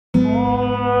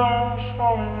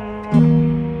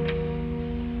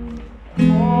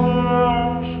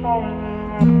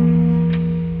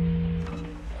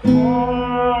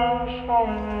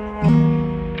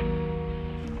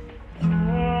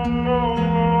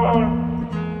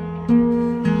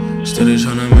So they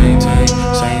tryna maintain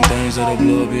same things that'll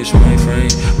blow a bitch mainframe.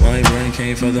 My brain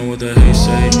can't fathom what the hate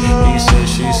say. He say,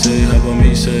 she say, how about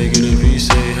me say? Get a V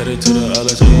say, headed to the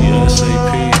islands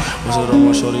ASAP. What's it on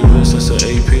my shorty wrist? That's an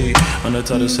AP. On the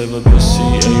top to save a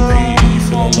bitch CAPE.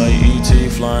 Feeling like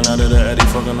ET, flying out of the Addy.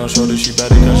 Fucking on shorty, she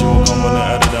better cause she won't come when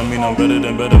I added. I mean I'm better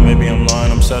than better, maybe I'm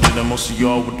lying. I'm sadder than most of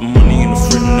y'all with the money and the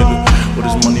freedom, nigga. What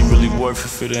is money really worth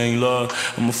if it ain't love?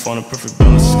 I'ma find a perfect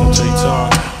balance, it's gon' take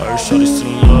time. I heard shorty still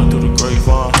in love through the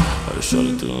grapevine. I heard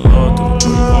shorty still in love through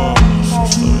the grapevine.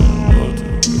 Shorty in love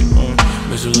through the grapevine.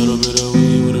 Mix a little bit of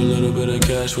weed with a little bit of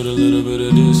cash, with a little bit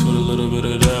of this, with a little bit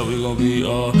of that. We gon' be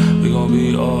all, we gon'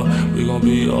 be all, we gon'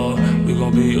 be all, we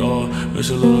gon' be all. Mix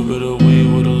a little bit of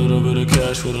weed with a little bit of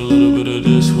cash, with a little bit of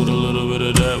this, with a little bit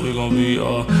of that. We gon' be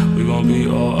all, we gon' be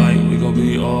all, aight, we gon'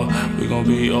 be all, we gon'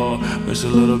 be all. Mix a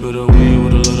little bit of weed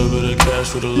with a little bit of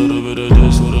cash, with a little bit of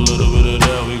this, with a little bit of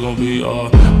that. We gon' be all,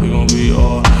 we gon' be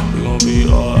all, we gon' be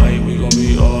all, aight, we gon'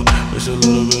 be all. Mix a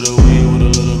little bit